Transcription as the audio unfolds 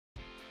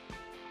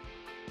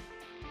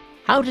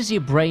How does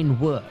your brain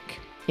work?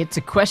 It's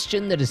a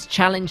question that has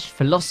challenged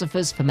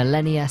philosophers for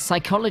millennia,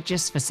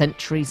 psychologists for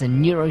centuries,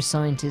 and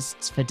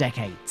neuroscientists for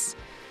decades.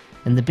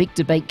 And the big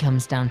debate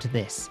comes down to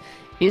this.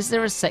 Is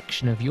there a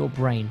section of your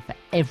brain for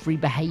every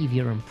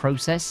behaviour and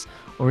process,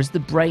 or is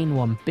the brain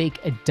one big,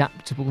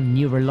 adaptable,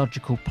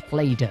 neurological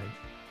Play-Doh?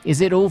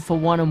 Is it all for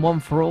one and one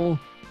for all,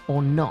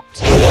 or not?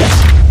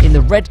 In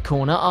the red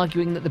corner,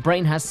 arguing that the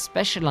brain has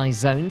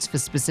specialised zones for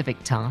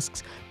specific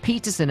tasks,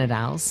 Peterson et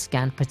al.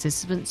 Scanned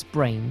participants'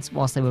 brains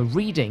whilst they were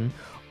reading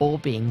or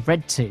being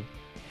read to.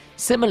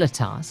 Similar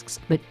tasks,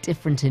 but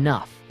different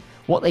enough.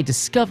 What they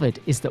discovered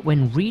is that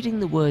when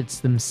reading the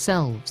words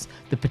themselves,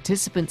 the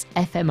participants'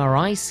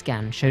 fMRI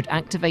scan showed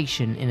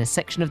activation in a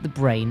section of the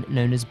brain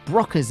known as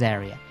Broca's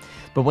area.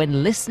 But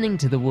when listening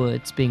to the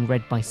words being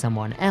read by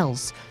someone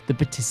else, the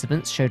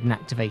participants showed an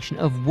activation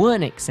of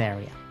Wernicke's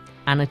area.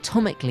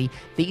 Anatomically,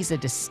 these are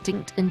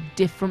distinct and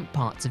different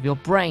parts of your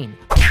brain.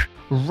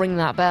 Ring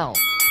that bell.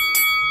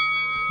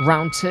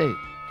 Round 2.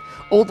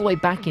 All the way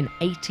back in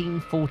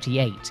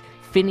 1848,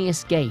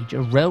 Phineas Gage,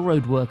 a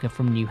railroad worker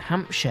from New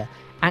Hampshire,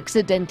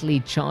 accidentally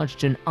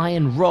charged an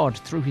iron rod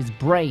through his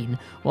brain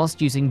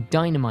whilst using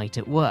dynamite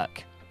at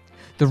work.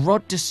 The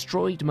rod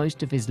destroyed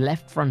most of his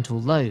left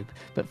frontal lobe,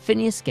 but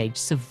Phineas Gage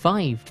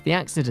survived the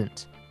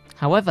accident.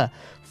 However,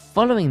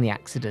 following the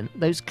accident,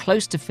 those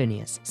close to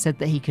Phineas said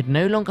that he could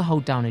no longer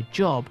hold down a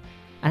job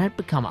and had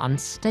become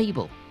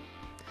unstable.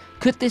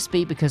 Could this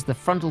be because the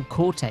frontal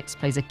cortex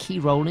plays a key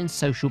role in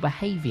social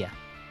behaviour?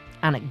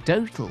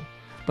 Anecdotal,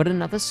 but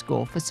another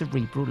score for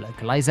cerebral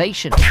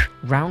localization.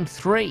 Round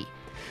 3.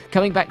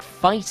 Coming back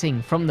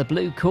fighting from the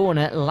blue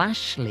corner,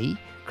 Lashley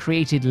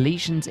created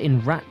lesions in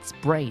rats'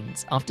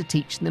 brains after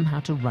teaching them how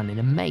to run in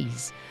a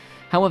maze.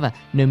 However,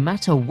 no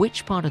matter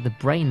which part of the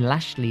brain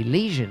Lashley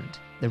lesioned,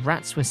 the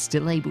rats were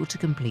still able to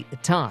complete the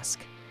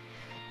task.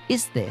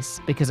 Is this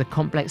because a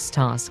complex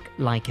task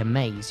like a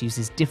maze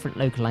uses different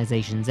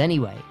localizations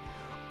anyway,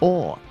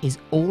 or is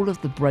all of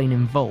the brain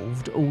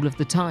involved all of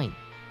the time?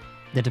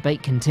 The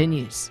debate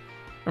continues,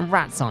 and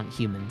rats aren't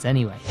humans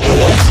anyway.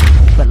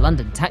 But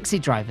London taxi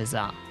drivers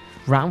are.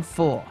 Round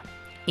 4.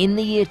 In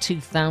the year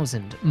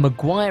 2000,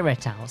 Maguire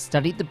et al.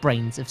 Studied the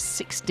brains of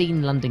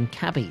 16 London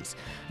cabbies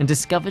and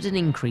discovered an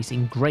increase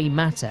in grey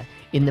matter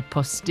in the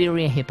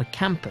posterior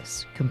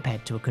hippocampus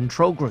compared to a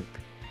control group.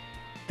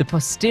 The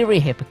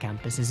posterior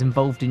hippocampus is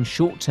involved in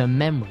short-term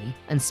memory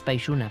and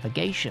spatial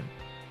navigation.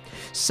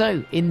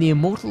 So, in the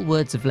immortal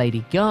words of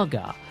Lady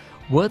Gaga,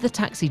 were the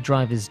taxi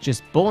drivers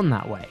just born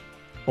that way,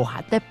 or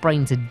had their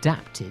brains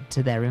adapted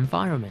to their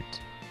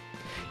environment?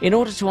 In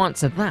order to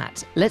answer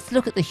that, let's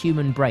look at the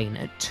human brain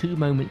at 2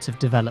 moments of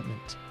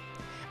development.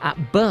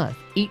 At birth,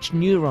 each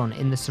neuron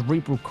in the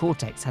cerebral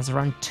cortex has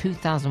around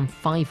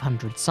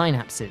 2,500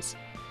 synapses.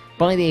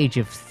 By the age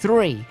of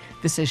 3,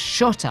 this has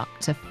shot up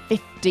to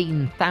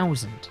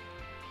 15,000.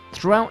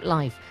 Throughout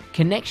life,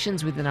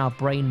 connections within our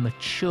brain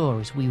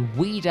mature as we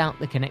weed out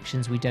the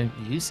connections we don't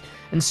use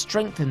and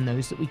strengthen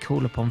those that we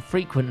call upon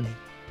frequently.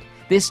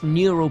 This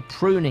neural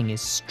pruning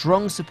is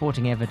strong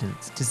supporting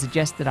evidence to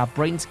suggest that our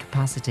brain's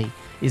capacity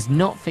is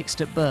not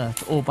fixed at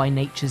birth or by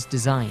nature's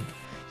design.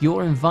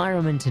 Your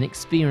environment and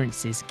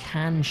experiences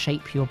can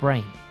shape your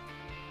brain.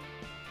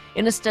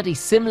 In a study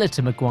similar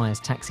to Maguire's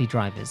taxi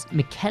drivers,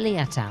 Micheli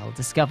et al.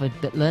 Discovered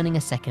that learning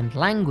a second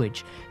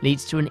language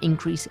leads to an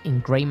increase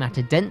in grey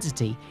matter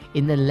density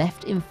in the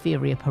left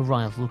inferior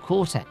parietal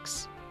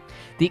cortex.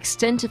 The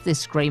extent of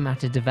this grey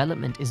matter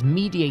development is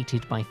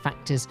mediated by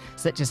factors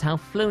such as how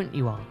fluent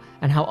you are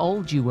and how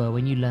old you were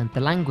when you learned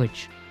the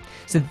language.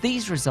 So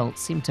these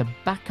results seem to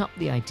back up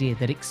the idea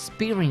that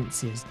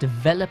experiences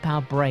develop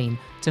our brain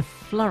to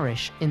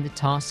flourish in the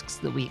tasks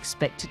that we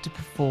expect it to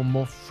perform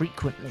more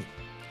frequently.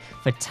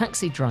 For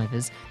taxi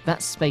drivers,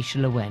 that's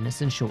spatial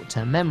awareness and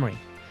short-term memory.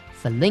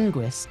 For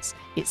linguists,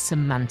 it's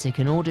semantic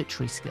and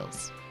auditory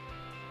skills.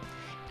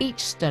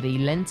 Each study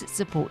lends its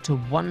support to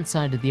one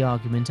side of the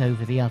argument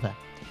over the other.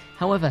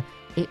 However,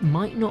 it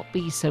might not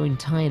be so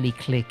entirely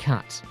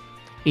clear-cut.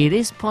 It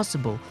is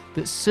possible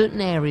that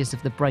certain areas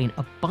of the brain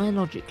are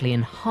biologically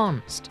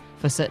enhanced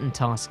for certain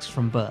tasks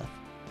from birth,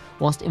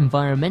 whilst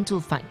environmental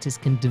factors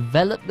can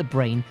develop the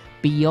brain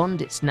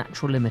beyond its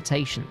natural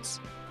limitations.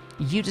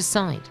 You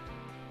decide,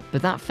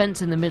 but that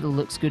fence in the middle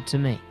looks good to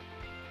me.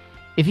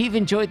 If you've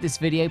enjoyed this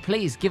video,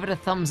 please give it a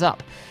thumbs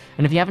up,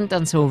 and if you haven't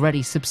done so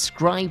already,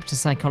 subscribe to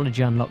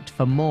Psychology Unlocked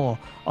for more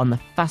on the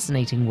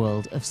fascinating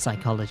world of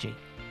psychology.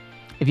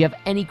 If you have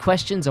any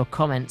questions or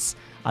comments,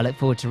 I look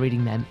forward to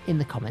reading them in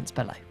the comments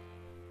below.